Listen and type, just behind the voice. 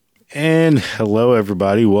And hello,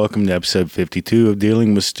 everybody. Welcome to episode 52 of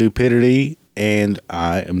Dealing with Stupidity. And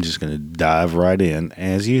I am just going to dive right in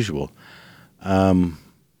as usual.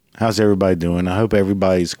 How's everybody doing? I hope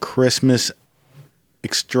everybody's Christmas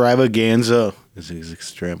extravaganza,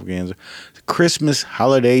 Christmas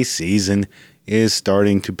holiday season is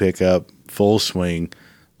starting to pick up full swing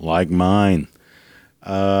like mine.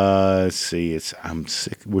 Let's see. I'm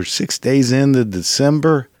sick. We're 6 days into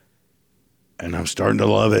December and I'm starting to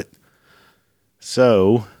love it.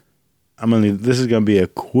 So, this is going to be a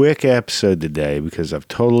quick episode today because I've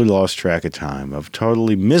totally lost track of time. I've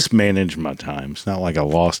totally mismanaged my time. It's not like I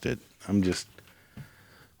lost it. I'm just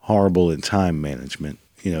horrible at time management.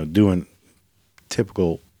 Doing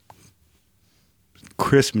typical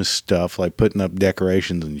Christmas stuff like putting up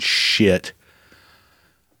decorations and shit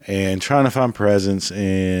and trying to find presents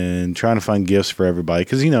and trying to find gifts for everybody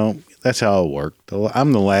because, that's how it worked.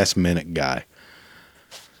 I'm the last minute guy.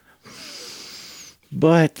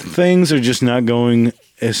 But things are just not going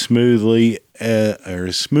as smoothly or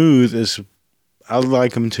as smooth as I'd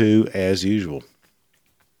like them to as usual.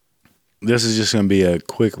 This is just going to be a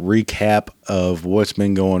quick recap of what's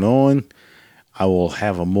been going on. I will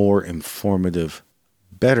have a more informative,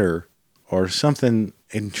 better, or something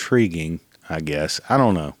intriguing, I guess. I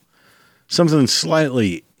don't know. Something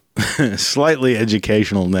slightly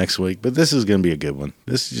educational next week, but this is going to be a good one.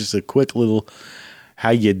 This is just a quick little how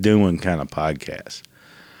you doing kind of podcast.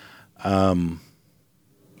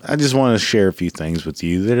 I just want to share a few things with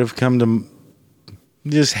you that have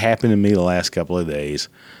just happened to me the last couple of days.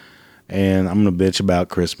 And I'm going to bitch about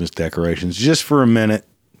Christmas decorations just for a minute,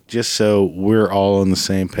 just so we're all on the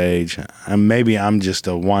same page. Maybe I'm just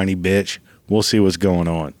a whiny bitch. We'll see what's going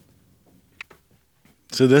on.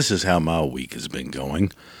 So this is how my week has been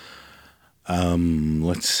going.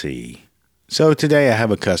 Let's see. So today I have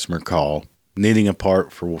a customer call needing a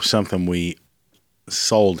part for something we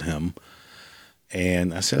sold him.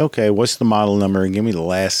 And I said, okay, what's the model number? And give me the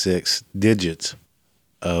last 6 digits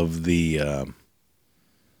of the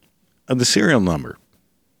serial number.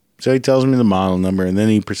 So he tells me the model number, and then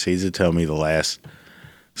he proceeds to tell me the last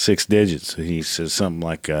 6 digits. So he says something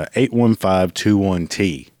like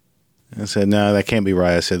 81521T. I said, no, that can't be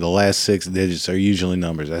right. I said, the last 6 digits are usually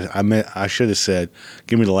numbers. I should have said,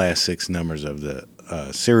 give me the last 6 numbers of the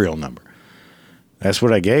serial number. That's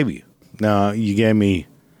what I gave you. No, you gave me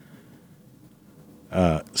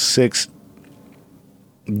 6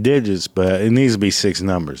 digits, but it needs to be 6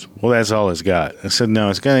 numbers. Well, that's all it's got. I said,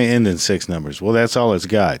 no, it's going to end in 6 numbers. Well, that's all it's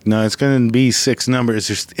got. No, it's going to be 6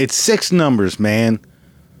 numbers. It's 6 numbers, man.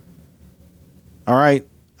 All right.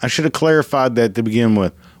 I should have clarified that to begin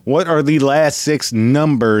with. What are the last 6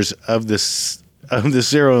 numbers of the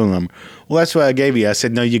serial number? Well, that's what I gave you. I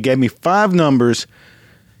said, no, you gave me 5 numbers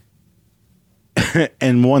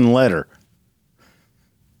and 1 letter.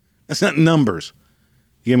 That's not numbers.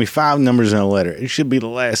 You gave me 5 numbers and a letter. It should be the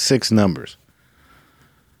last 6 numbers.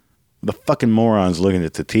 The fucking moron's looking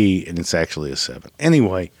at the T, and it's actually a 7.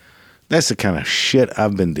 Anyway, that's the kind of shit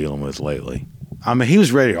I've been dealing with lately. I mean, he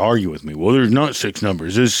was ready to argue with me. Well, there's not 6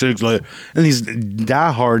 numbers. There's 6 letters. And he's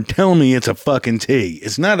diehard telling me it's a fucking T.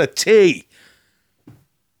 It's not a T.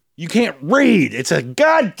 You can't read. It's a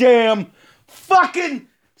goddamn fucking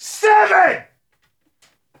 7.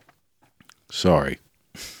 Sorry.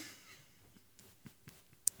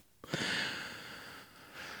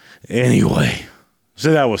 Anyway,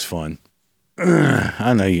 so that was fun.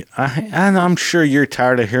 I know you. I'm sure you're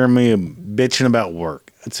tired of hearing me bitching about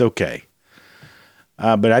work. It's okay.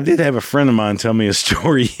 But I did have a friend of mine tell me a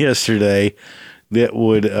story yesterday that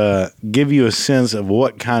would give you a sense of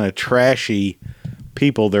what kind of trashy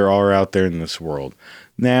people there are out there in this world.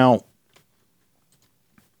 Now,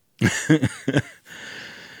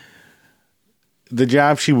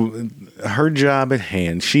 her job at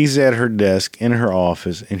hand, she's at her desk in her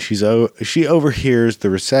office, and she overhears the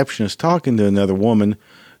receptionist talking to another woman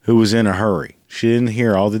who was in a hurry. She didn't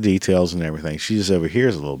hear all the details and everything. She just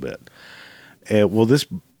overhears a little bit.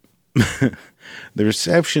 The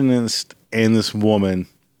receptionist and this woman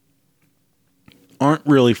aren't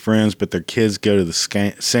really friends, but their kids go to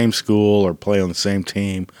the same school or play on the same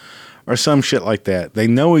team or some shit like that. They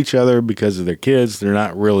know each other because of their kids. They're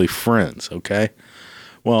not really friends, okay?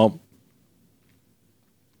 Well,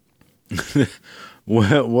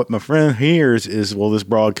 what my friend hears is, this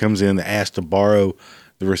broad comes in and asks to borrow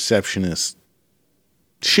the receptionist's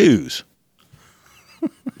shoes.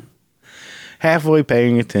 Halfway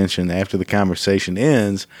paying attention after the conversation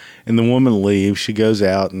ends and the woman leaves, she goes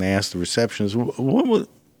out and asks the receptionist,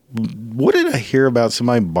 what did I hear about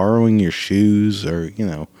somebody borrowing your shoes or,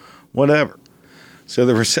 whatever. So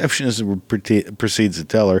the receptionist proceeds to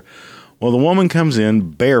tell her, well, the woman comes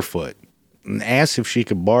in barefoot and asks if she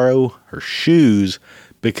could borrow her shoes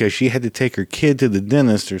because she had to take her kid to the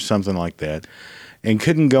dentist or something like that and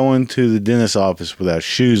couldn't go into the dentist's office without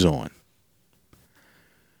shoes on.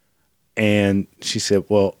 And she said,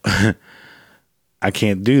 well, I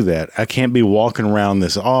can't do that. I can't be walking around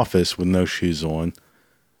this office with no shoes on.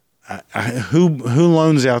 Who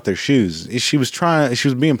loans out their shoes? She was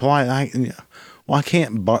being polite. I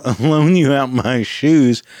can't loan you out my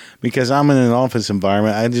shoes because I'm in an office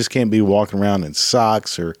environment. I just can't be walking around in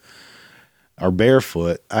socks or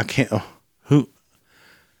barefoot. I can't.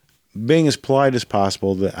 Being as polite as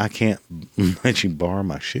possible, that I can't let you borrow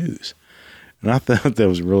my shoes. And I thought that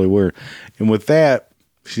was really weird. And with that,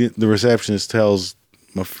 the receptionist tells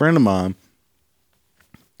my friend of mine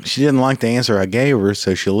she didn't like the answer I gave her,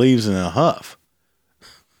 so she leaves in a huff.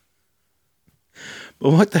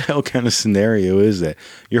 But what the hell kind of scenario is that?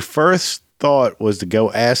 Your first thought was to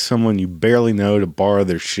go ask someone you barely know to borrow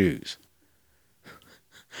their shoes.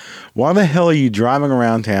 Why the hell are you driving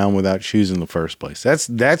around town without shoes in the first place? That's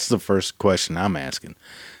the first question I'm asking.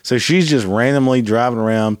 So she's just randomly driving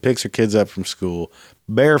around, picks her kids up from school,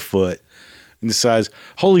 barefoot, and decides,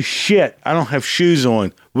 holy shit, I don't have shoes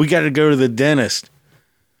on. We got to go to the dentist.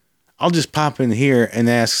 I'll just pop in here and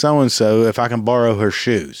ask so-and-so if I can borrow her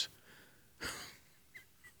shoes.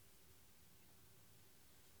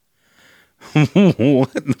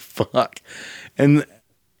 What the fuck? And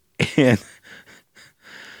I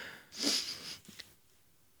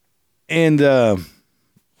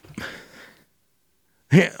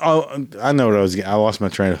know what I was getting. I lost my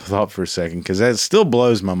train of thought for a second because that still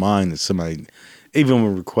blows my mind that somebody even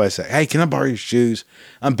would request that. Hey, can I borrow your shoes?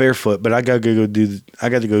 I'm barefoot, but I got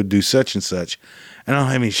to go do such and such, and I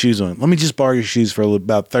don't have any shoes on. Let me just borrow your shoes for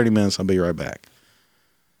about 30 minutes. I'll be right back.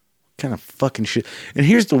 What kind of fucking shit? And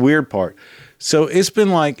here's the weird part. So it's been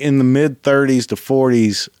like in the mid 30s to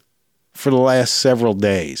 40s for the last several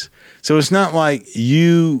days. So it's not like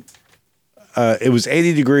it was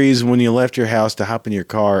 80 degrees when you left your house to hop in your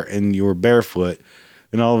car and you were barefoot.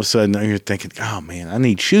 And all of a sudden you're thinking, oh man, I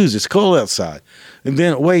need shoes. It's cold outside. And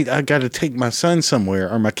then, wait, I got to take my son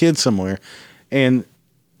somewhere or my kid somewhere. And,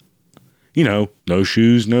 no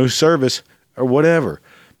shoes, no service or whatever.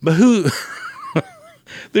 But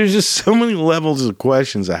there's just so many levels of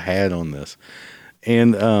questions I had on this.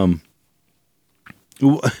 And,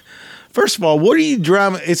 first of all, what are you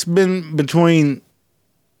driving? It's been between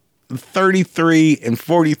 33 and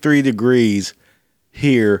 43 degrees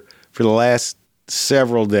here for the last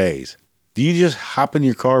several days. Do you just hop in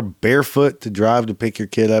your car barefoot to drive to pick your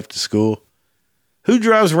kid up to school? Who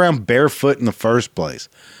drives around barefoot in the first place?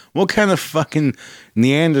 What kind of fucking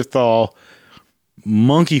Neanderthal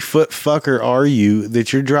monkey foot fucker are you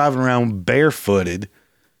that you're driving around barefooted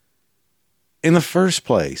in the first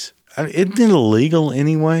place? Isn't it illegal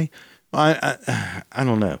anyway? I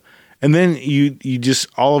don't know. And then you just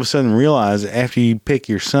all of a sudden realize after you pick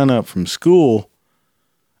your son up from school,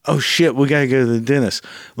 oh shit, we got to go to the dentist.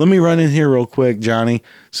 Let me run in here real quick, Johnny,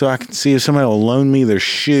 so I can see if somebody will loan me their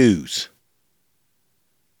shoes.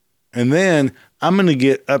 And then I'm going to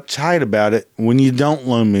get uptight about it when you don't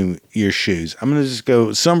loan me your shoes. I'm going to just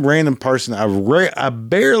go, some random person I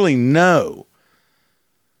barely know.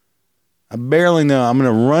 I'm going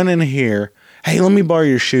to run in here. Hey, let me borrow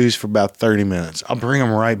your shoes for about 30 minutes. I'll bring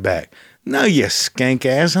them right back. No, you skank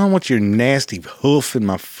ass. I don't want your nasty hoof in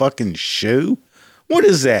my fucking shoe. What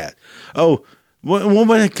is that? Oh, what's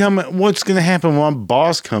going to happen when my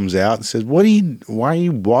boss comes out and says, why are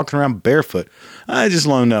you walking around barefoot? I just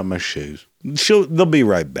loaned out my shoes. They'll be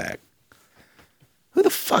right back. Who the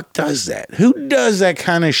fuck does that? Who does that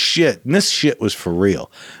kind of shit? And this shit was for real.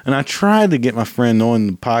 And I tried to get my friend on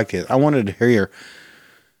the podcast. I wanted to hear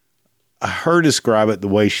her describe it the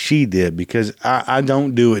way she did because I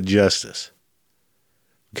don't do it justice.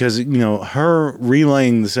 Because, her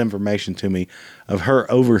relaying this information to me of her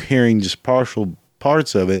overhearing just partial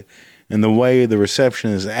parts of it and the way the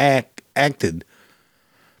receptionist acted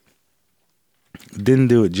didn't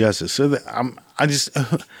do it justice. So there's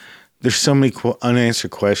so many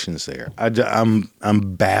unanswered questions there. I'm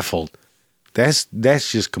baffled. That's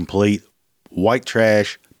just complete white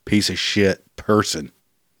trash piece of shit person.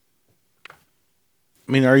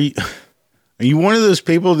 I mean, are you one of those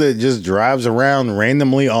people that just drives around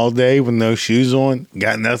randomly all day with no shoes on?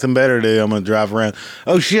 Got nothing better to do. I'm going to drive around.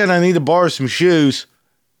 Oh, shit, I need to borrow some shoes.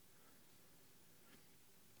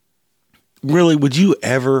 Really, would you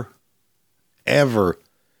ever,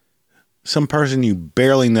 some person you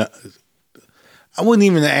barely know, I wouldn't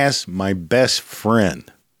even ask my best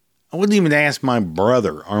friend. I wouldn't even ask my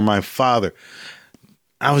brother or my father.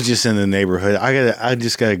 I was just in the neighborhood. I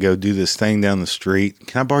just gotta go do this thing down the street.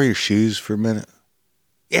 Can I borrow your shoes for a minute?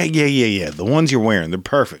 Yeah. The ones you're wearing, they're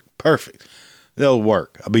perfect. They'll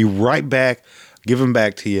work. I'll be right back. Give them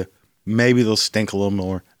back to you. Maybe they'll stink a little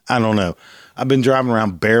more. I don't know. I've been driving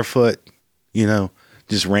around barefoot,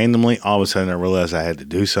 just randomly. All of a sudden I realized I had to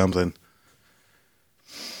do something.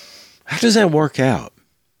 How does that work out?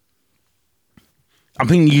 I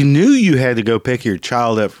mean, you knew you had to go pick your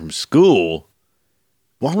child up from school.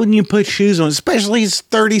 Why wouldn't you put shoes on? Especially it's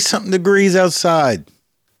 30-something degrees outside.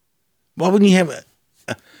 Why wouldn't you have...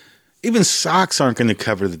 even socks aren't going to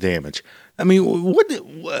cover the damage. I mean, what?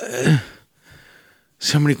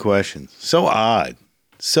 So many questions. So odd.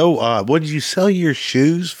 What, did you sell your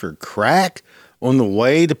shoes for crack on the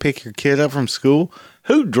way to pick your kid up from school?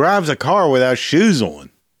 Who drives a car without shoes on?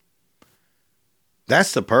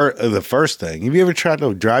 That's the first thing. Have you ever tried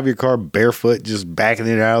to drive your car barefoot, just backing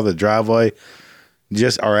it out of the driveway,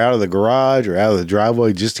 or out of the garage or out of the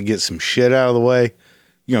driveway just to get some shit out of the way?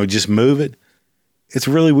 Just move it. It's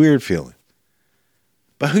a really weird feeling.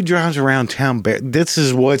 But who drives around town bare? This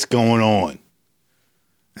is what's going on.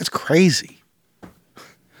 That's crazy.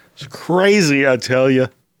 It's crazy, I tell you.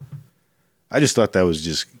 I just thought that was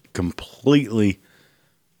just completely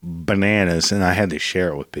bananas, and I had to share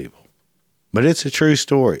it with people. But it's a true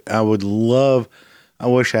story. I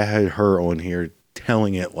wish I had her on here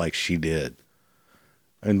telling it like she did.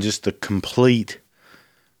 And just the complete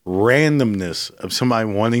randomness of somebody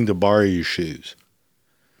wanting to borrow your shoes.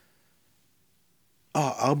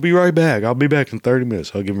 Oh, I'll be right back. I'll be back in 30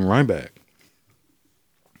 minutes. I'll give them right back.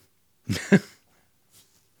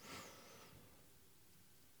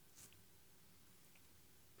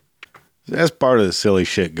 That's part of the silly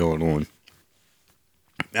shit going on.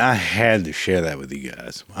 I had to share that with you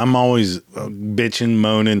guys. I'm always bitching,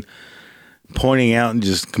 moaning, pointing out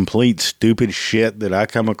just complete stupid shit that I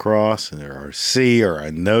come across or see or I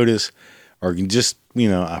notice or just,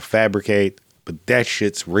 I fabricate. But that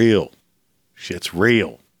shit's real. Shit's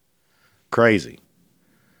real. Crazy.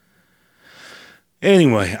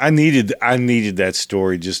 Anyway, I needed that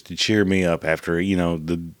story just to cheer me up after,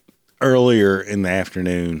 the earlier in the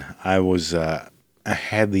afternoon, I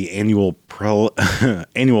had the annual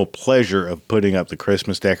pleasure of putting up the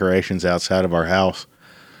Christmas decorations outside of our house.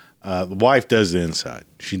 The wife does the inside.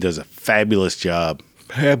 She does a fabulous job.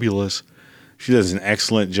 Fabulous. She does an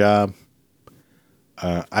excellent job.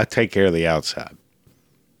 I take care of the outside.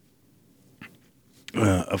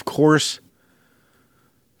 Of course,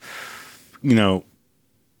 my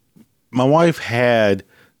wife had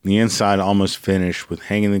the inside almost finished with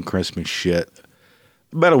hanging the Christmas shit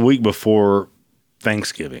about a week before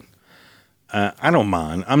Thanksgiving. I don't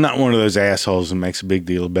mind. I'm not one of those assholes that makes a big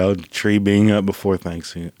deal about the tree being up before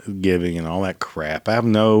Thanksgiving and all that crap. I have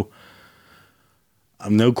no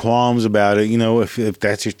qualms about it. If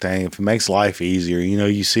that's your thing, if it makes life easier,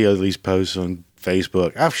 you see all these posts on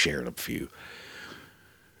Facebook. I've shared a few.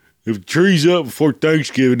 If the tree's up before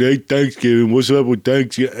Thanksgiving, it ain't Thanksgiving. What's up with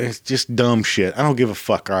Thanksgiving? It's just dumb shit. I don't give a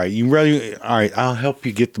fuck. All right, I'll help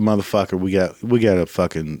you get the motherfucker. We got a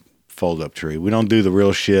fucking fold up tree. We don't do the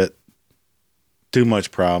real shit. Too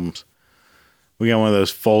much problems. We got one of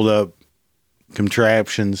those fold up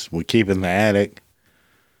contraptions we keep in the attic.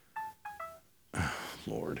 Oh,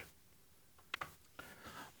 Lord.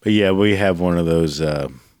 But yeah, we have one of those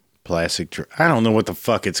plastic. I don't know what the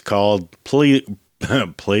fuck it's called. Pre-lit,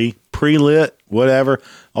 whatever.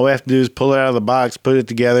 All we have to do is pull it out of the box, put it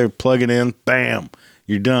together, plug it in, bam,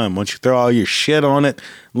 you're done. Once you throw all your shit on it,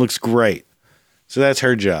 it looks great. So that's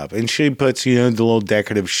her job. And she puts, the little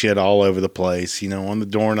decorative shit all over the place, on the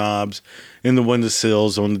doorknobs, in the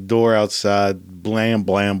windowsills, on the door outside, blam,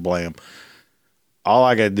 blam, blam. All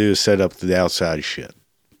I got to do is set up the outside shit.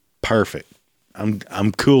 Perfect.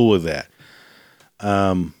 I'm cool with that.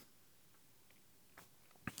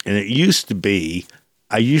 And it used to be,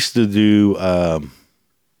 I used to do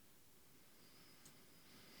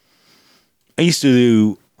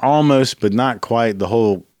almost, but not quite, the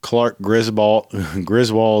whole Clark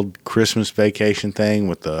Griswold Christmas Vacation thing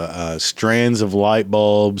with the strands of light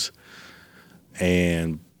bulbs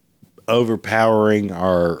and overpowering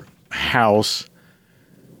our house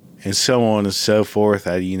and so on and so forth.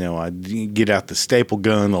 I'd get out the staple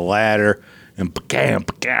gun, the ladder, and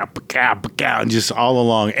just all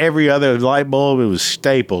along every other light bulb, it was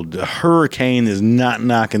stapled. The hurricane is not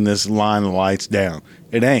knocking this line of lights down.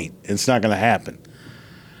 It ain't. It's not going to happen.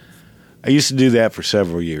 I used to do that for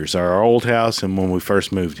several years. Our old house and when we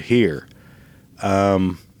first moved here.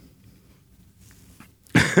 I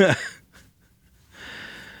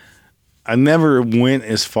never went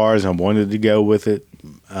as far as I wanted to go with it.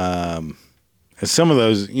 And some of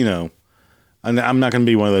those, I'm not going to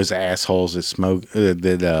be one of those assholes that smoke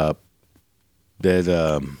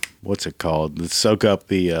what's it called? That soak up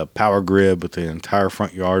the power grid with the entire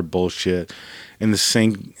front yard bullshit, and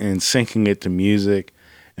syncing it to music,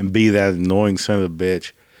 and be that annoying son of a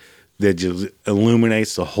bitch that just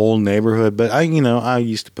illuminates the whole neighborhood. But I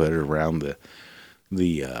used to put it around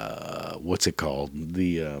the what's it called?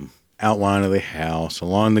 The outline of the house,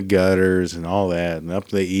 along the gutters and all that, and up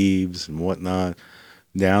the eaves and whatnot,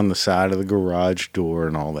 down the side of the garage door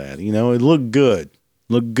and all that. It looked good.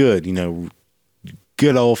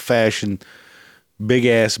 Good old fashioned big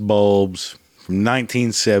ass bulbs from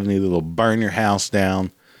 1970 that'll burn your house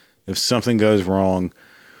down if something goes wrong.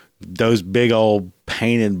 Those big old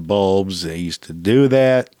painted bulbs, they used to do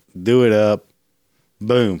that, do it up,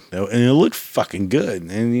 boom. And it looked fucking good.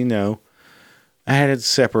 And, I had it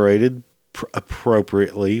separated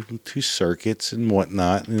appropriately to circuits and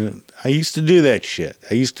whatnot. And I used to do that shit.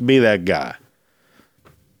 I used to be that guy.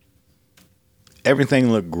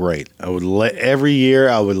 Everything looked great. Every year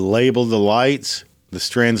I would label the lights, the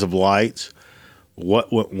strands of lights,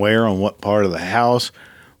 what went where on what part of the house,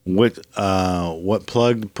 what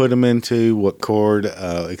plug to put them into, what cord,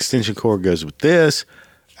 extension cord goes with this.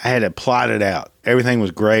 I had it plotted out. Everything was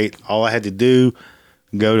great. All I had to do,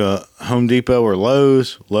 go to Home Depot or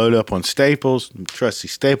Lowe's, load up on Staples, trusty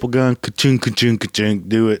staple gun, ka-ching, ka-ching, ka-ching,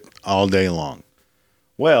 do it all day long.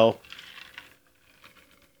 Well,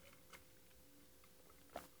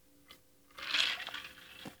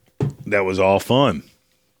 that was all fun.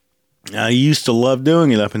 I used to love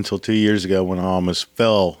doing it up until 2 years ago when I almost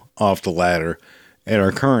fell off the ladder at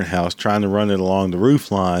our current house trying to run it along the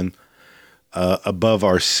roof line above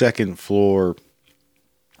our second floor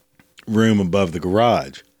room above the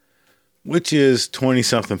garage, which is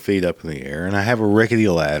 20-something feet up in the air. And I have a rickety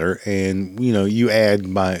ladder, and, you add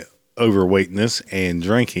my overweightness and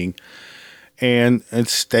drinking, and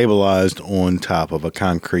it's stabilized on top of a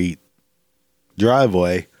concrete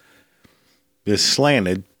driveway. It's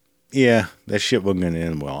slanted. Yeah, that shit wasn't going to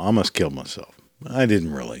end well. I almost killed myself. I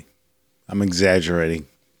didn't really. I'm exaggerating,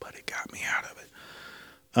 but it got me out of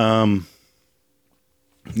it.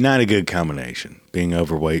 Not a good combination, being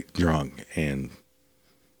overweight, drunk, and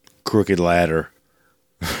crooked ladder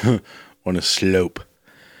on a slope.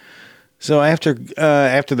 So after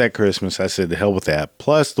that Christmas, I said, to hell with that.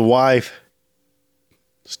 Plus, the wife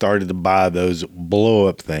started to buy those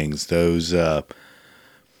blow-up things, those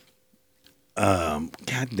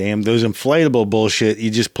goddamn, those inflatable bullshit.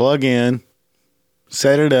 You just plug in,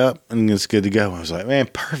 set it up, and it's good to go. I was like, man,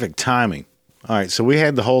 perfect timing. All right, so we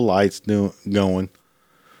had the whole lights going,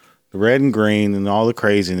 the red and green and all the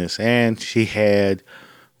craziness, and we had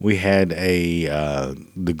the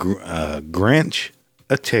Grinch,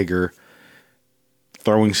 a Tigger,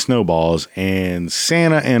 throwing snowballs, and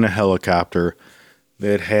Santa in a helicopter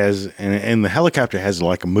that has, and the helicopter has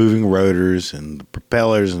like moving rotors and the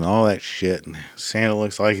propellers and all that shit. And Santa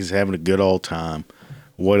looks like he's having a good old time,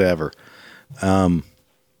 whatever.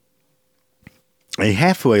 He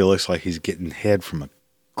halfway looks like he's getting head from a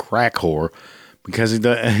crack whore because he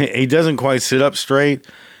doesn't quite sit up straight.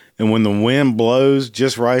 And when the wind blows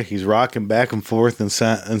just right, he's rocking back and forth in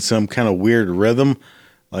some kind of weird rhythm.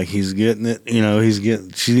 Like he's getting it, he's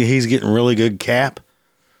getting really good cap.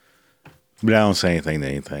 But I don't say anything to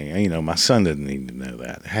anything. My son doesn't need to know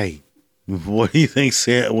that. Hey, what do you think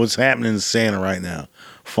what's happening to Santa right now?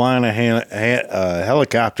 Flying a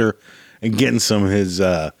helicopter and getting some of his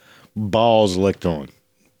balls licked on.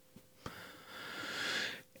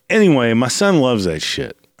 Anyway, my son loves that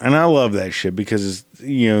shit. And I love that shit because,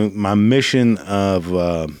 my mission of,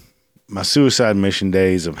 my suicide mission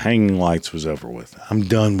days of hanging lights was over with. I'm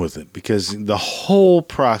done with it because the whole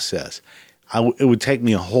process, it would take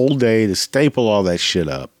me a whole day to staple all that shit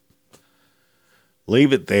up,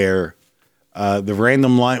 leave it there. The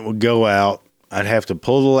random light would go out. I'd have to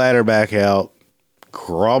pull the ladder back out,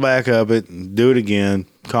 crawl back up it, and do it again.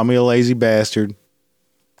 Call me a lazy bastard.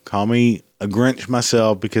 Call me a Grinch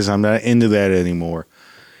myself because I'm not into that anymore.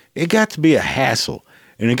 It got to be a hassle,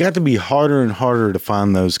 and it got to be harder and harder to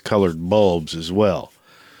find those colored bulbs as well.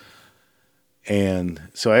 And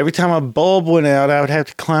so every time a bulb went out, I would have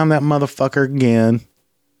to climb that motherfucker again.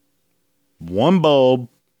 One bulb,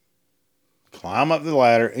 climb up the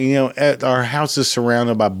ladder. Our house is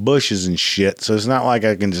surrounded by bushes and shit, so it's not like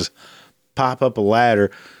I can just pop up a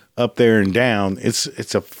ladder up there and down. It's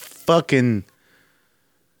an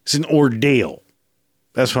ordeal.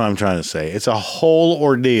 That's what I'm trying to say. It's a whole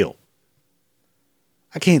ordeal.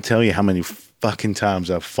 I can't tell you how many fucking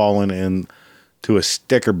times I've fallen into a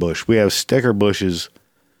sticker bush. We have sticker bushes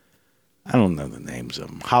I don't know the names of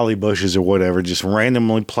them, holly bushes or whatever, just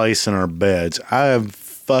randomly placed in our beds. I have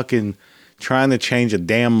fucking trying to change a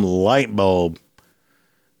damn light bulb.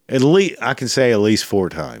 At least, I can say at least 4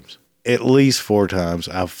 times. At least 4 times.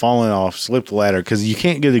 I've fallen off, slipped the ladder, because you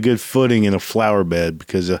can't get a good footing in a flower bed,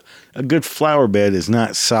 because a good flower bed is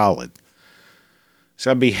not solid.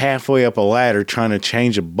 So I'd be halfway up a ladder trying to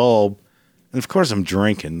change a bulb. And of course I'm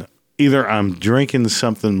drinking. Either I'm drinking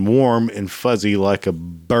something warm and fuzzy like a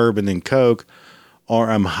bourbon and Coke, or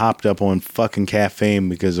I'm hopped up on fucking caffeine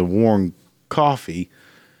because of warm coffee.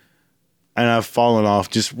 And I've fallen off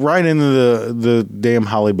just right into the damn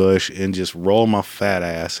holly bush and just roll my fat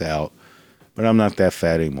ass out. But I'm not that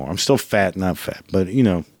fat anymore. I'm still fat, not fat. But, you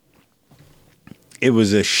know, it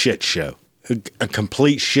was a shit show. A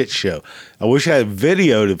complete shit show. I wish I had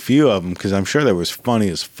videoed a few of them because I'm sure they was funny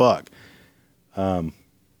as fuck.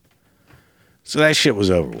 So that shit was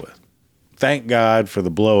over with. Thank God for the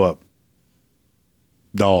blow up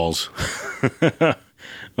dolls.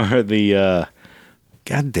 Or the,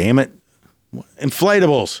 God damn it,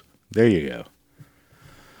 inflatables. There you go.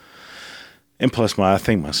 And plus, I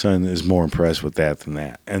think my son is more impressed with that than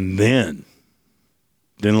that. And then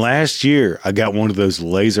last year, I got one of those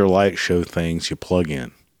laser light show things you plug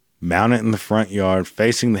in. Mount it in the front yard,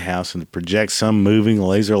 facing the house, and project some moving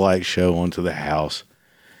laser light show onto the house.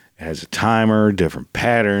 It has a timer, different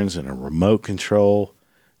patterns, and a remote control.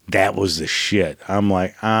 That was the shit. I'm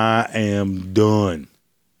like, I am done.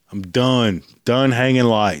 I'm done. Done hanging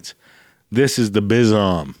lights. This is the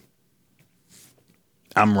bizarre.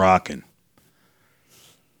 I'm rocking.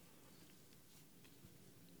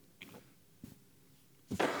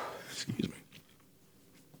 Excuse me.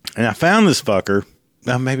 And I found this fucker.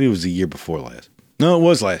 Now, maybe it was the year before last. No, it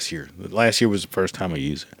was last year. Last year was the first time I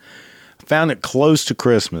used it. I found it close to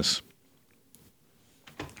Christmas.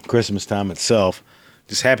 Christmas time itself.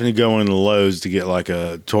 Just happened to go into Lowe's to get like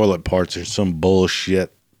a toilet parts or some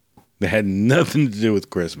bullshit that had nothing to do with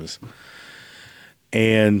Christmas.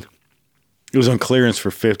 And it was on clearance for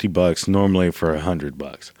 $50, normally for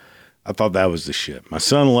 $100. I thought that was the shit. My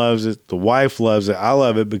son loves it. The wife loves it. I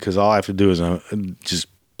love it because all I have to do is just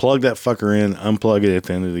plug that fucker in, unplug it at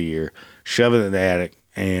the end of the year, shove it in the attic,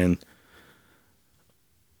 and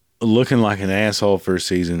looking like an asshole for a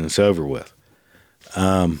season, it's over with.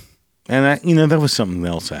 And that was something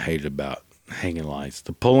else I hated about hanging lights.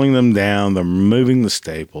 The pulling them down, the removing the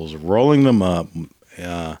staples, rolling them up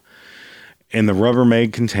in the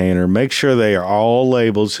Rubbermaid container. Make sure they are all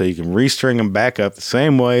labeled so you can restring them back up the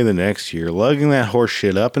same way the next year, lugging that horse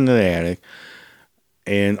shit up into the attic,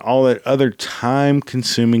 and all that other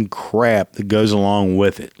time-consuming crap that goes along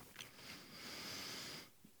with it.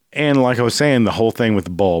 And like I was saying, the whole thing with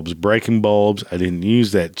the bulbs, breaking bulbs, I didn't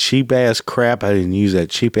use that cheap-ass crap. I didn't use that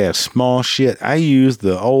cheap-ass small shit. I used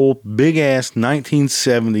the old big-ass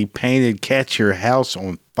 1970 painted catch your house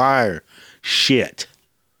on fire shit.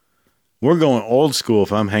 We're going old school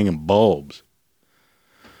if I'm hanging bulbs.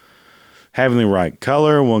 Having the right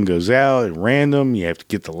color, one goes out at random, you have to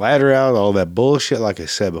get the ladder out, all that bullshit like I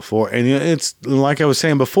said before. And it's, like I was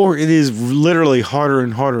saying before, it is literally harder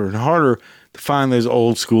and harder and harder to find those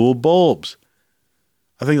old school bulbs.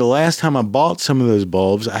 I think the last time I bought some of those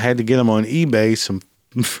bulbs, I had to get them on eBay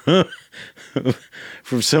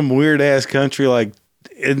from some weird ass country like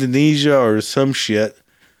Indonesia or some shit.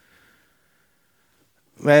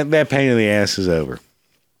 That pain in the ass is over.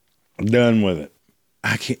 I'm done with it.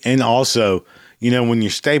 I can't, and also, when you're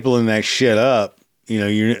stapling that shit up,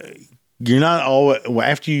 you're not always,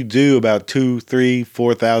 after you do about 2,000, 3,000,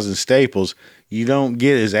 4,000 staples, you don't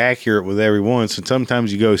get as accurate with every one. So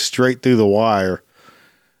sometimes you go straight through the wire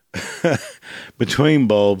between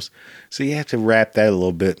bulbs. So you have to wrap that a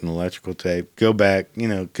little bit in electrical tape. Go back,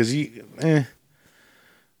 because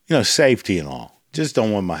safety and all. Just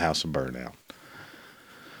don't want my house to burn out.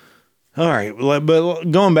 All right, but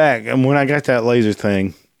going back, and when I got that laser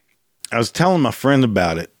thing, I was telling my friend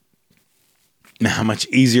about it and how much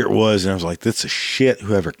easier it was, and I was like, "That's a shit."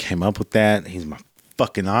 Whoever came up with that, he's my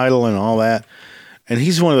fucking idol and all that. And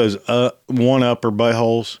he's one of those one-upper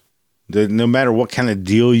buttholes that no matter what kind of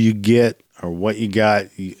deal you get or what you got,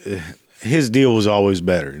 his deal was always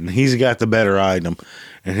better, and he's got the better item,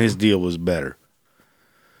 and his deal was better.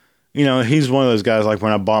 He's one of those guys, like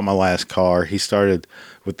when I bought my last car, he started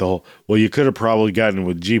with the whole, well, you could have probably gotten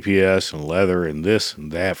with GPS and leather and this and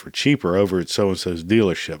that for cheaper over at so-and-so's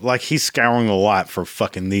dealership. Like he's scouring the lot for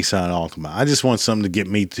fucking Nissan Altima. I just want something to get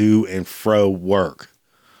me to and fro work.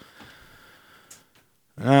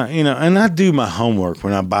 And I do my homework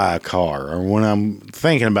when I buy a car or when I'm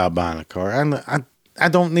thinking about buying a car. I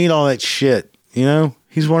don't need all that shit,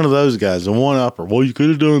 He's one of those guys, a one-upper. Well, you could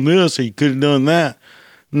have done this or you could have done that.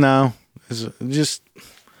 No, it's just...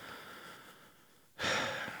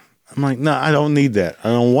 I'm like, no, I don't need that. I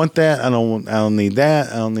don't want that. I don't need that.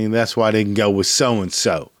 That's why I didn't go with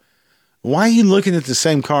so-and-so. Why are you looking at the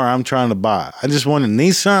same car I'm trying to buy? I just want a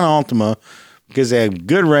Nissan Altima because they have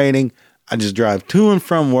good rating. I just drive to and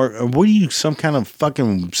from work. Or what are you, some kind of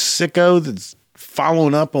fucking sicko that's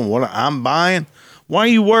following up on what I'm buying? Why are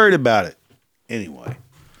you worried about it? Anyway,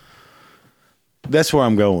 that's where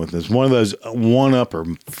I'm going with this. One of those one-upper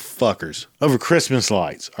fuckers over Christmas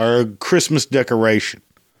lights or a Christmas decoration.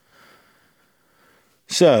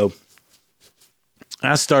 So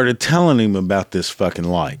I started telling him about this fucking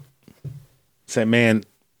light. Say, man,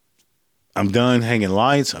 I'm done hanging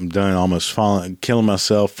lights. I'm done almost killing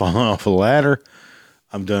myself, falling off a ladder.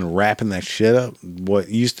 I'm done wrapping that shit up. What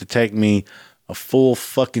used to take me a full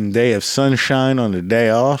fucking day of sunshine on the day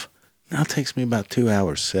off, now it takes me about 2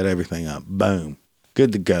 hours to set everything up. Boom.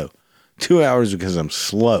 Good to go. 2 hours because I'm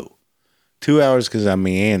slow. 2 hours because I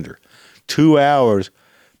meander. 2 hours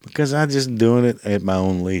because I'm just doing it at my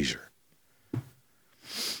own leisure.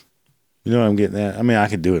 You know what I'm getting at? I mean, I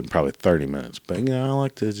could do it in probably 30 minutes, but, you know, I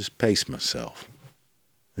like to just pace myself.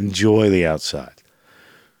 Enjoy the outside.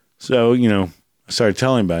 So, you know, I started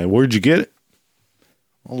telling him about it. Where'd you get it?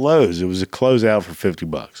 Well, Lowe's. It was a closeout for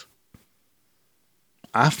 $50.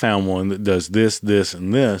 I found one that does this, this,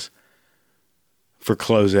 and this for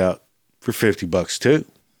closeout for $50 too.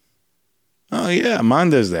 Oh, yeah,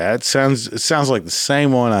 mine does that. It sounds like the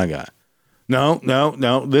same one I got.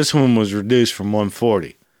 No. This one was reduced from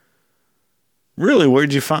 $140. Really?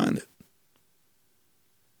 Where'd you find it?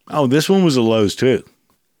 Oh, this one was a Lowe's too.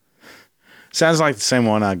 Sounds like the same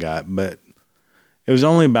one I got, but it was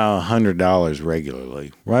only about $100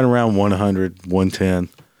 regularly. Right around $100, $110.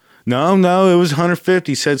 No, it was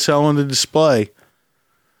 $150. Said sell on the display.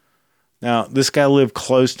 Now, this guy lived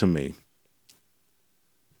close to me.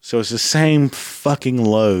 So it's the same fucking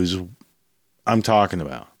Lowe's I'm talking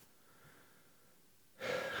about.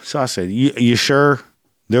 So I said, you sure?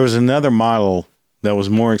 There was another model that was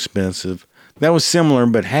more expensive, that was similar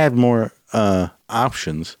but had more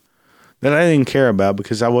options that I didn't care about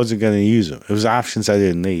because I wasn't going to use them. It was options I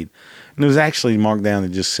didn't need. And it was actually marked down to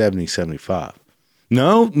just $70, $75.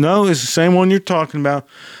 No, it's the same one you're talking about,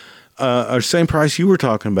 or same price you were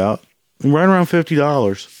talking about, right around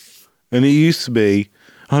 $50. And it used to be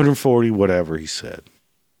 $140, whatever he said.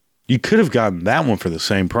 You could have gotten that one for the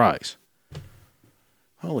same price.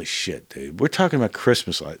 Holy shit, dude. We're talking about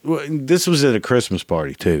Christmas lights. This was at a Christmas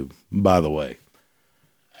party, too, by the way.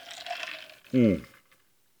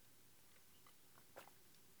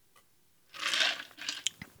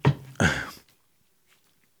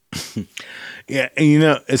 Yeah, and you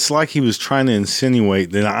know, it's like he was trying to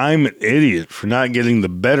insinuate that I'm an idiot for not getting the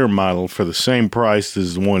better model for the same price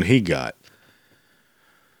as the one he got.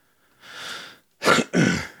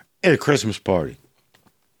 At a Christmas party.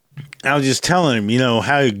 I was just telling him, you know,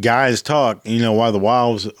 how guys talk, you know, while the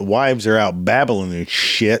wives are out babbling and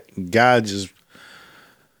shit. Guys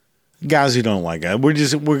who don't like that.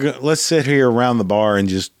 Let's sit here around the bar and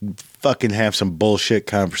just fucking have some bullshit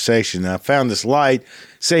conversation. And I found this light,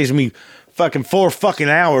 saves me fucking 4 fucking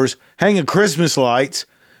hours hanging Christmas lights.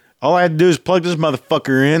 All I had to do is plug this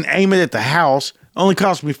motherfucker in, aim it at the house. Only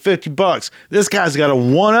cost me $50. This guy's got to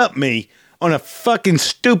one-up me on a fucking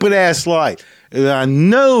stupid ass light that I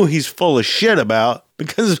know he's full of shit about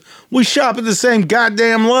because we shop at the same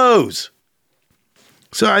goddamn Lowe's.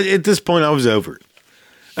 So at this point, I was over it.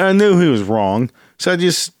 And I knew he was wrong. So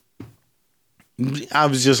I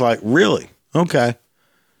was just like, really? Okay.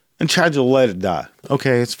 And tried to let it die.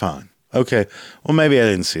 Okay, it's fine. Okay. Well, maybe I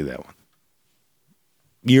didn't see that one.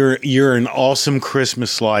 You're an awesome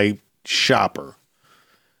Christmas light shopper.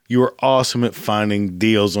 You are awesome at finding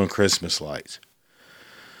deals on Christmas lights.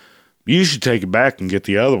 You should take it back and get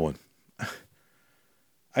the other one.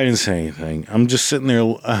 I didn't say anything. I'm just sitting there,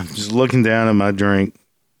 just looking down at my drink,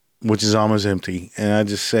 which is almost empty. And I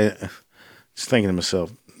just thinking to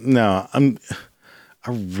myself, no, I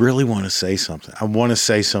really want to say something. I want to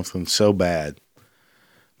say something so bad,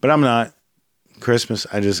 but I'm not. Christmas,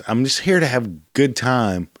 I'm just here to have a good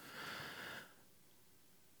time.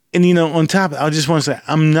 And, you know, on top, I just want to say,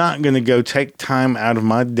 I'm not going to go take time out of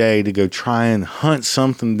my day to go try and hunt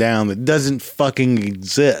something down that doesn't fucking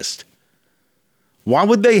exist. Why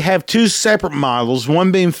would they have 2 separate models,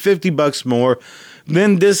 one being $50 more,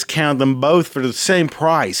 then discount them both for the same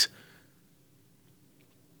price?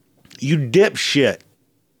 You dipshit.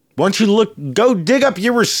 Why don't you go dig up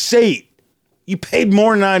your receipt? You paid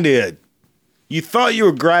more than I did. You thought you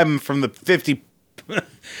were grabbing from the 50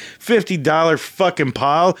 $50 fucking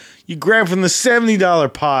pile. You grab from the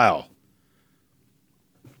 $70 pile.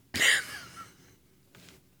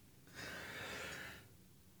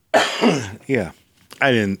 Yeah,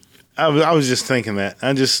 I was just thinking that.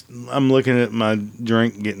 I'm looking at my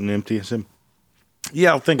drink getting empty. I said,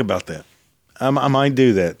 yeah, I'll think about that. I might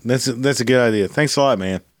do that. That's a good idea. Thanks a lot,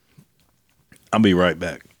 man. I'll be right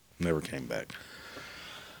back. Never came back.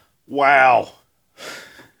 Wow.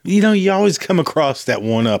 You know, you always come across that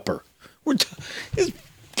one-upper. It's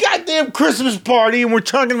goddamn Christmas party, and we're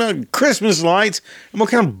talking about Christmas lights, and what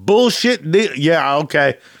kind of bullshit yeah,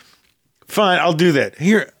 okay. Fine, I'll do that.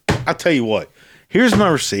 Here, I'll tell you what. Here's my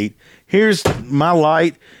receipt. Here's my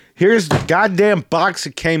light. Here's the goddamn box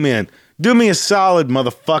that came in. Do me a solid,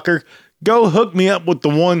 motherfucker. Go hook me up with the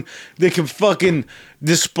one that can fucking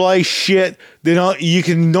display shit that you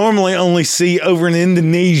can normally only see over in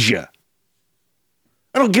Indonesia.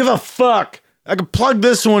 I don't give a fuck. I can plug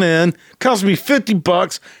this one in. Cost me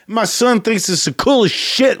 $50. And my son thinks it's the coolest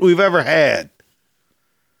shit we've ever had.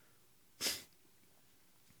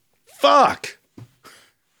 Fuck.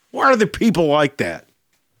 Why are there people like that?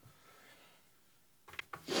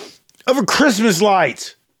 Over Christmas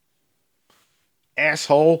lights.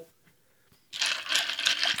 Asshole.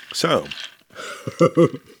 So.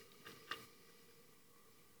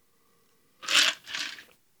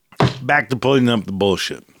 Back to putting up the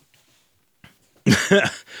bullshit.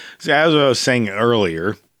 So as I was saying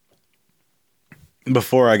earlier,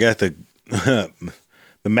 before I got the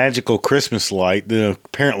magical Christmas light that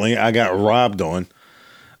apparently I got robbed on,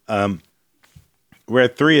 we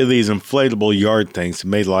had 3 of these inflatable yard things that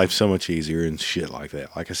made life so much easier and shit like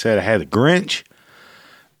that. Like I said, I had a Grinch,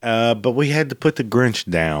 but we had to put the Grinch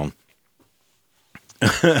down.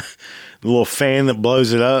 The little fan that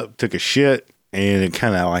blows it up took a shit, and it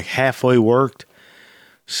kind of like halfway worked.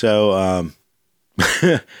 So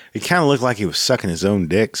it kind of looked like he was sucking his own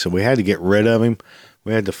dick, so we had to get rid of him.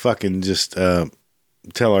 We had to fucking just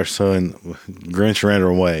tell our son, Grinch ran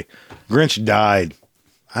away. Grinch died.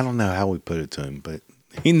 I don't know how we put it to him, but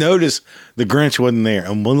he noticed the Grinch wasn't there.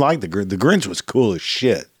 And one like the Grinch was cool as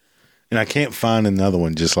shit. And I can't find another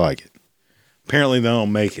one just like it. Apparently they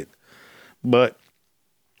don't make it. But,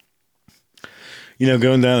 you know,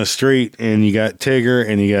 going down the street and you got Tigger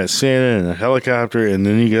and you got Santa and a helicopter, and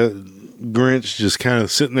then you got Grinch just kind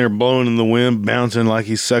of sitting there blowing in the wind, bouncing like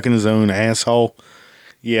he's sucking his own asshole.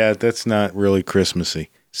 Yeah, that's not really Christmassy.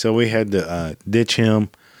 So we had to ditch him,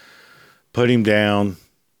 put him down,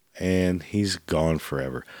 and he's gone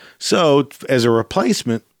forever. So as a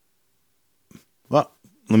replacement, well,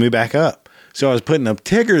 let me back up. So I was putting up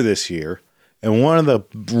Tigger this year, and one of the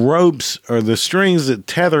ropes or the strings that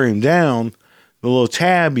tether him down, the little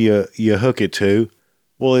tab you hook it to,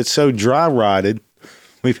 well, it's so dry rotted.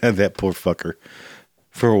 We've had that poor fucker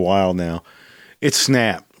for a while now. It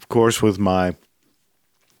snapped, of course, with my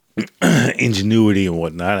ingenuity and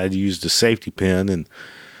whatnot. I'd used a safety pin and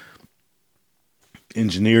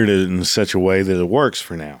engineered it in such a way that it works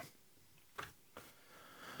for now.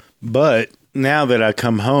 But now that I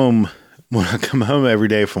come home, when I come home every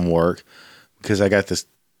day from work, because I got this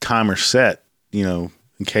timer set, you know,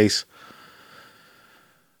 in case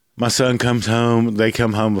my son comes home, they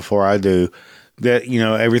come home before I do, that, you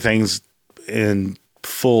know, everything's in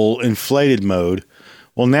full inflated mode.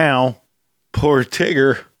 Well, now, poor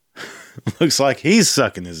Tigger looks like he's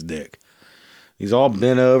sucking his dick. He's all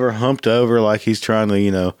bent over, humped over, like he's trying to, you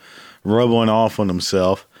know, rub one off on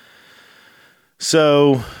himself.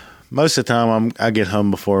 So most of the time I get home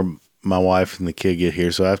before my wife and the kid get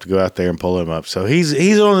here, so I have to go out there and pull him up. So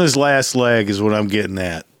he's on his last leg is what I'm getting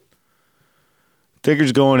at.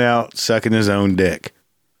 Tigger's going out, sucking his own dick.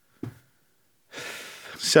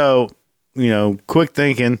 So, you know, quick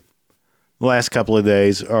thinking, last couple of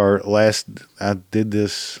days, I did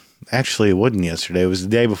this, actually it wasn't yesterday, it was the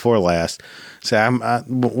day before last. So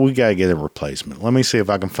we got to get a replacement. Let me see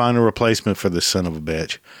if I can find a replacement for this son of a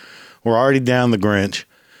bitch. We're already down the Grinch.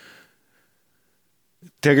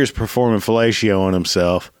 Tigger's performing fellatio on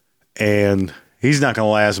himself, and he's not going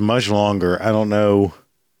to last much longer. I don't know.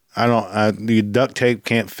 The duct tape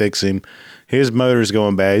can't fix him. His motor's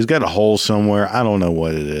going bad. He's got a hole somewhere. I don't know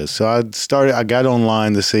what it is. So I got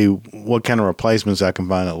online to see what kind of replacements I can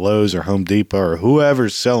find at Lowe's or Home Depot or whoever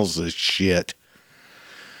sells this shit.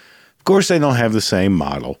 Of course, they don't have the same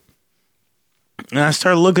model. And I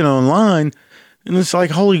started looking online, and it's like,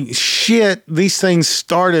 holy shit, these things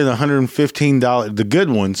start at $115. The good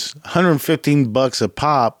ones, $115 a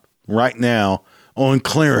pop right now on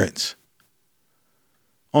clearance.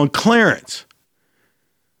 On clearance.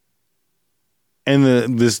 And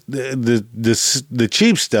the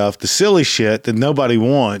cheap stuff, the silly shit that nobody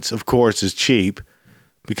wants, of course, is cheap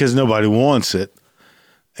because nobody wants it.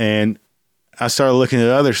 And I started looking at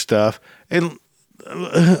other stuff, and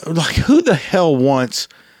like, who the hell wants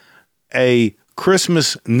a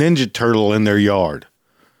Christmas Ninja Turtle in their yard,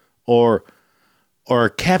 or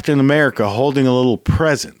Captain America holding a little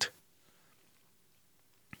present?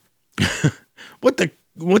 What the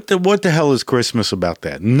hell is Christmas about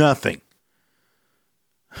that? Nothing.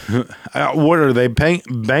 What are they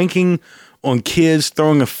banking on kids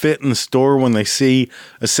throwing a fit in the store when they see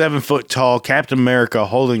a 7-foot tall Captain America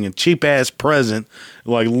holding a cheap ass present,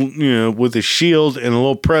 like, with a shield and a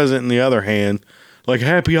little present in the other hand, like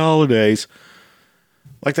Happy Holidays?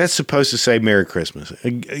 Like, that's supposed to say Merry Christmas.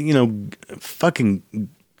 Fucking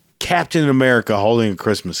Captain America holding a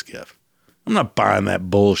Christmas gift. I'm not buying that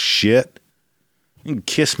bullshit. You can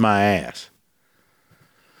kiss my ass.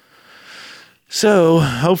 So,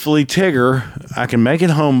 hopefully, Tigger, I can make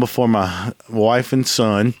it home before my wife and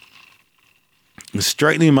son,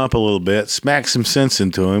 straighten him up a little bit, smack some sense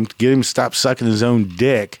into him, get him to stop sucking his own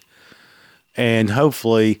dick, and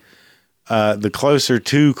hopefully, the closer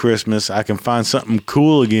to Christmas, I can find something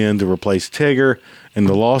cool again to replace Tigger and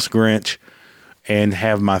the Lost Grinch, and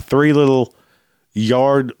have my 3 little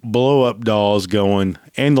yard blow-up dolls going,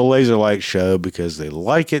 and the laser light show, because they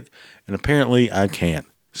like it, and apparently I can't.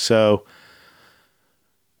 So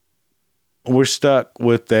we're stuck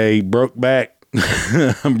with a broke back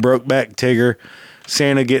Tigger,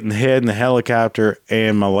 Santa getting head in the helicopter,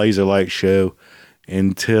 and my laser light show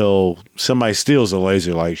until somebody steals the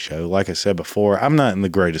laser light show. Like I said before, I'm not in the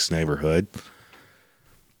greatest neighborhood,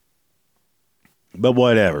 but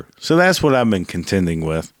whatever. So that's what I've been contending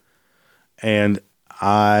with, and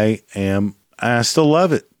I still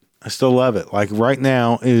love it. I still love it. Like, right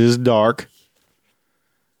now, it is dark,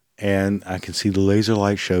 and I can see the laser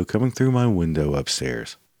light show coming through my window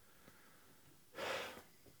upstairs.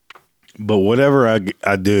 But whatever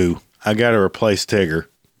I do, I got to replace Tigger.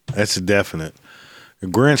 That's a definite. The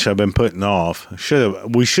Grinch I've been putting off.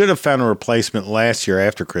 We should have found a replacement last year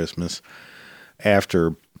after Christmas,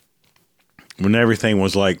 after when everything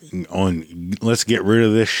was like on let's get rid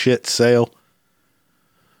of this shit sale.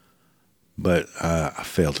 But I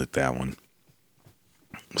failed at that one.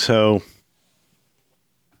 So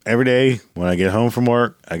every day when I get home from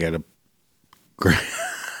work, I gotta grab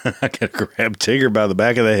Tigger by the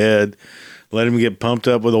back of the head, let him get pumped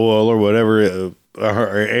up with oil or whatever,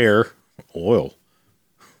 or oil,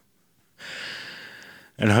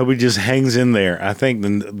 and hope he just hangs in there. I think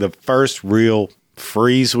the first real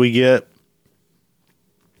freeze we get,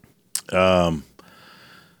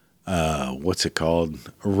 what's it called?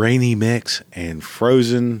 Rainy mix and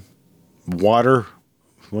frozen water.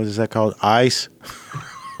 What is that called? Ice.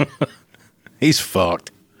 He's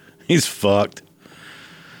fucked.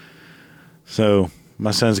 So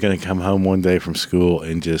my son's going to come home one day from school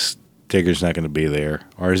and just Tigger's not going to be there,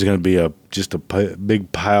 or he's going to be just a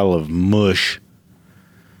big pile of mush.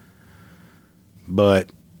 But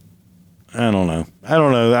I don't know.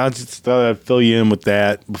 I just thought I'd fill you in with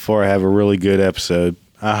that before I have a really good episode.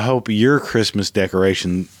 I hope your Christmas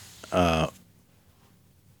decoration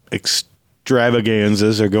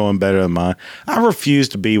extravaganzas are going better than mine. I refuse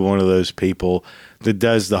to be one of those people that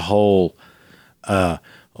does the whole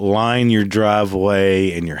line your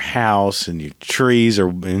driveway and your house and your trees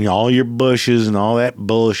and all your bushes and all that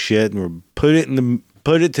bullshit, and put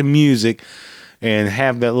it to music and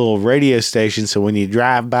have that little radio station so when you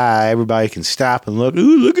drive by, everybody can stop and look.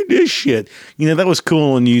 Ooh, look at this shit. That was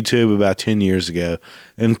cool on YouTube about 10 years ago.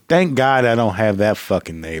 And thank God I don't have that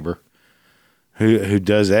fucking neighbor who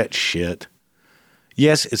does that shit.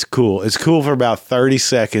 Yes, it's cool. It's cool for about 30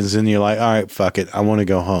 seconds, and you're like, all right, fuck it. I want to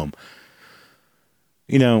go home.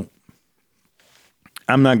 I'm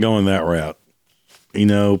not going that route.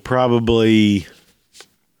 Probably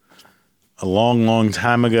a long, long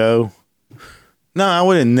time ago. No, I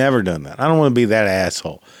would have never done that. I don't want to be that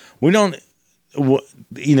asshole. We don't,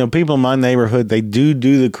 people in my neighborhood, they do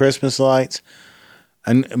the Christmas lights.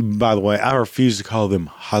 And by the way, I refuse to call them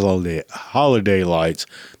holiday lights.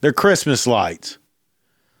 They're Christmas lights.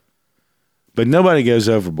 But nobody goes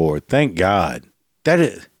overboard. Thank God.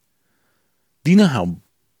 Do you know how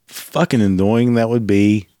fucking annoying that would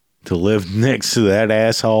be to live next to that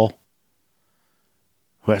asshole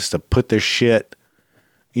who has to put their shit,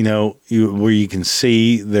 where you can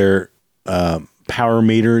see their power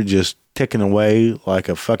meter just ticking away like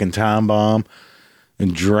a fucking time bomb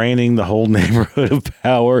and draining the whole neighborhood of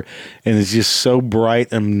power, and it's just so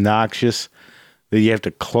bright and obnoxious that you have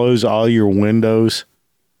to close all your windows.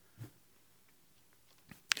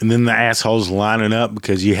 And then the assholes lining up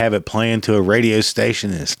because you have it playing to a radio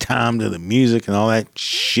station and it's time to the music and all that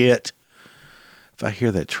shit. If I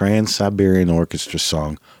hear that Trans-Siberian Orchestra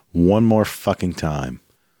song one more fucking time,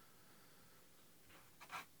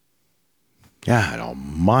 God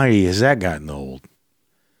almighty, has that gotten old?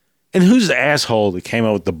 And who's the asshole that came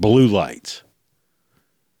up with the blue lights?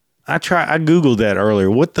 I Googled that earlier.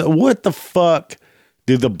 What the fuck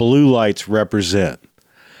do the blue lights represent?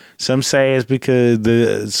 Some say it's because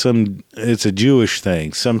it's a Jewish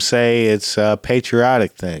thing. Some say it's a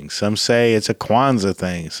patriotic thing. Some say it's a Kwanzaa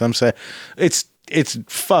thing. Some say it's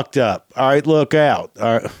fucked up. All right, look out.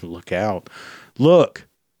 All right, look out. Look.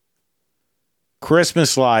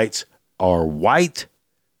 Christmas lights are white,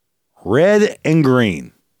 red, and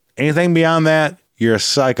green. Anything beyond that, you're a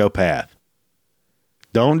psychopath.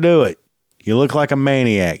 Don't do it. You look like a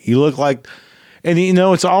maniac. You look like... And, you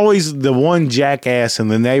know, it's always the one jackass in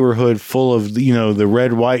the neighborhood full of, you know, the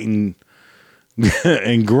red, white, and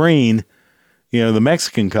and green, you know, the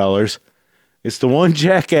Mexican colors. It's the one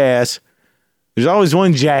jackass. There's always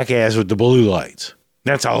one jackass with the blue lights.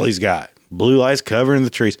 That's all he's got. Blue lights covering the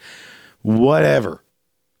trees. Whatever.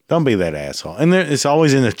 Don't be that asshole. And it's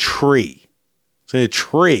always in a tree. It's in a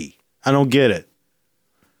tree. I don't get it.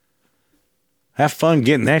 Have fun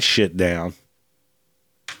getting that shit down.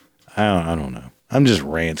 I don't know. I'm just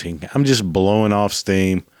ranting. I'm just blowing off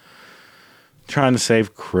steam. Trying to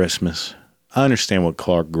save Christmas. I understand what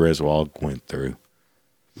Clark Griswold went through.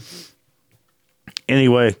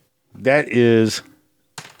 Anyway, that is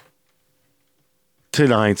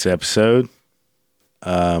tonight's episode.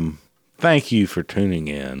 Thank you for tuning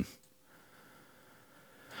in.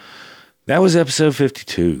 That was episode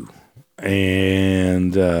 52.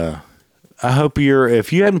 And I hope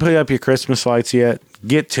if you hadn't put up your Christmas lights yet,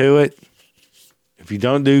 get to it. If you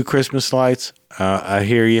don't do Christmas lights, I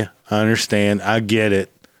hear you. I understand. I get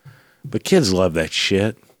it. But kids love that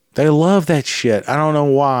shit. They love that shit. I don't know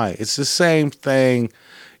why. It's the same thing.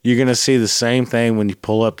 You're going to see the same thing when you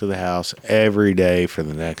pull up to the house every day for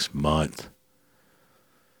the next month.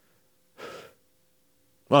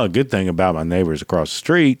 Well, a good thing about my neighbors across the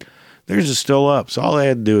street, theirs is still up. So all they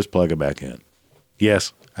had to do is plug it back in.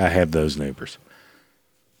 Yes, I have those neighbors.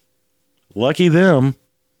 Lucky them.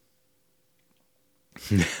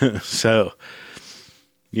 So,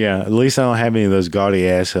 yeah, at least I don't have any of those gaudy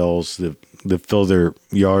assholes that fill their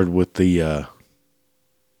yard with with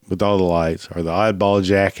all the lights, or the oddball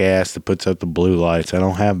jackass that puts up the blue lights. I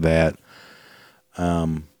don't have that.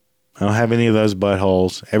 I don't have any of those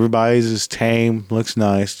buttholes. Everybody's is tame, looks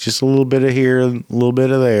nice. Just a little bit of here, a little bit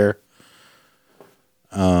of there.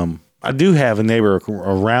 I do have a neighbor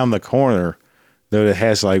around the corner that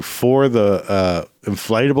has like 4 of the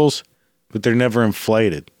inflatables, but they're never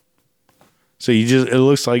inflated. So it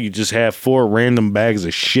looks like you just have 4 random bags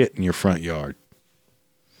of shit in your front yard.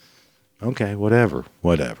 Okay, whatever.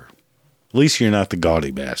 At least you're not the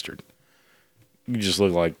gaudy bastard. You just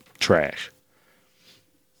look like trash.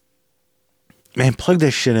 Man, plug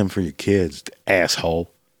that shit in for your kids, asshole.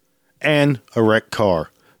 And a wrecked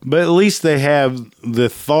car. But at least they have the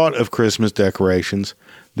thought of Christmas decorations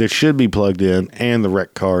that should be plugged in, and the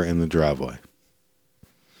wrecked car in the driveway.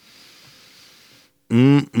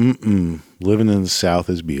 Living in the South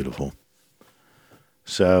is beautiful.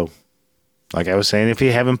 So, like I was saying, if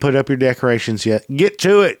you haven't put up your decorations yet, get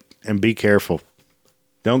to it and be careful.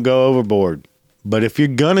 Don't go overboard. But if you're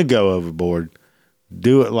going to go overboard,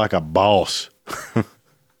 do it like a boss. All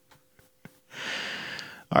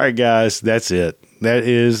right, guys, that's it.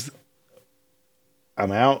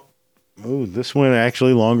 I'm out. Ooh, this went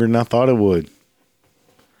actually longer than I thought it would.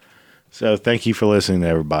 So thank you for listening to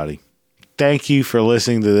everybody. Thank you for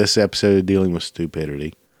listening to this episode of Dealing with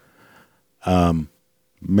Stupidity.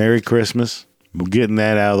 Merry Christmas. We're getting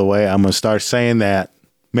that out of the way. I'm going to start saying that.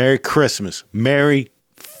 Merry Christmas. Merry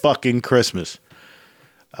fucking Christmas.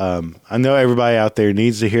 I know everybody out there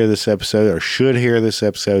needs to hear this episode or should hear this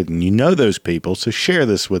episode, and you know those people, so share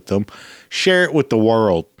this with them. Share it with the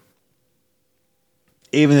world.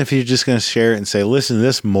 Even if you're just going to share it and say, listen to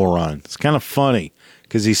this moron. It's kind of funny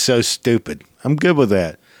because he's so stupid. I'm good with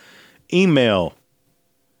that. Email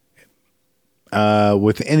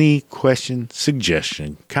with any question,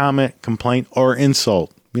 suggestion, comment, complaint, or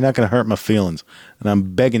insult. You're not going to hurt my feelings, and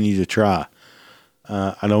I'm begging you to try.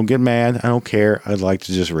 I don't get mad. I don't care. I'd like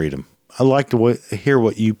to just read them. I'd like to hear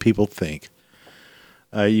what you people think.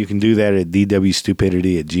 You can do that at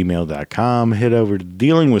dwstupidity@gmail.com. Head over to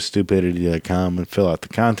dealingwithstupidity.com and fill out the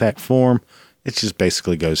contact form. It just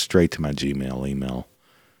basically goes straight to my Gmail email.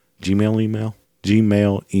 Gmail email?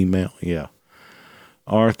 Yeah.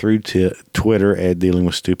 or through Twitter at Dealing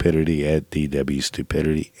with Stupidity at DW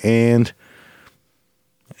Stupidity. And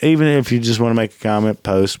even if you just want to make a comment,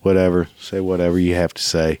 post, whatever, say whatever you have to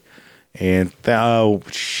say. And oh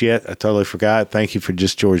shit, I totally forgot. Thank you for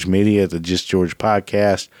Just George Media, the Just George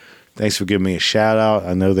podcast. Thanks for giving me a shout out.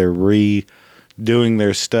 I know they're redoing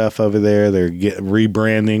their stuff over there. They're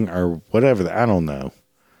rebranding or whatever. I don't know.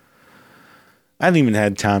 I hadn't even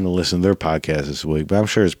had time to listen to their podcast this week, but I'm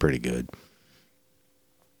sure it's pretty good.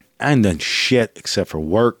 I ain't done shit except for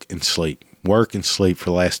work and sleep. Work and sleep for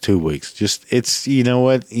the last 2 weeks. It's, you know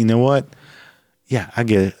what? Yeah, I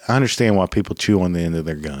get it. I understand why people chew on the end of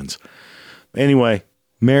their guns. Anyway,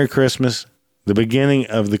 Merry Christmas. The beginning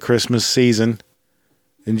of the Christmas season.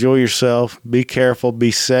 Enjoy yourself. Be careful.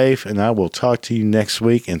 Be safe. And I will talk to you next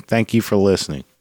week. And thank you for listening.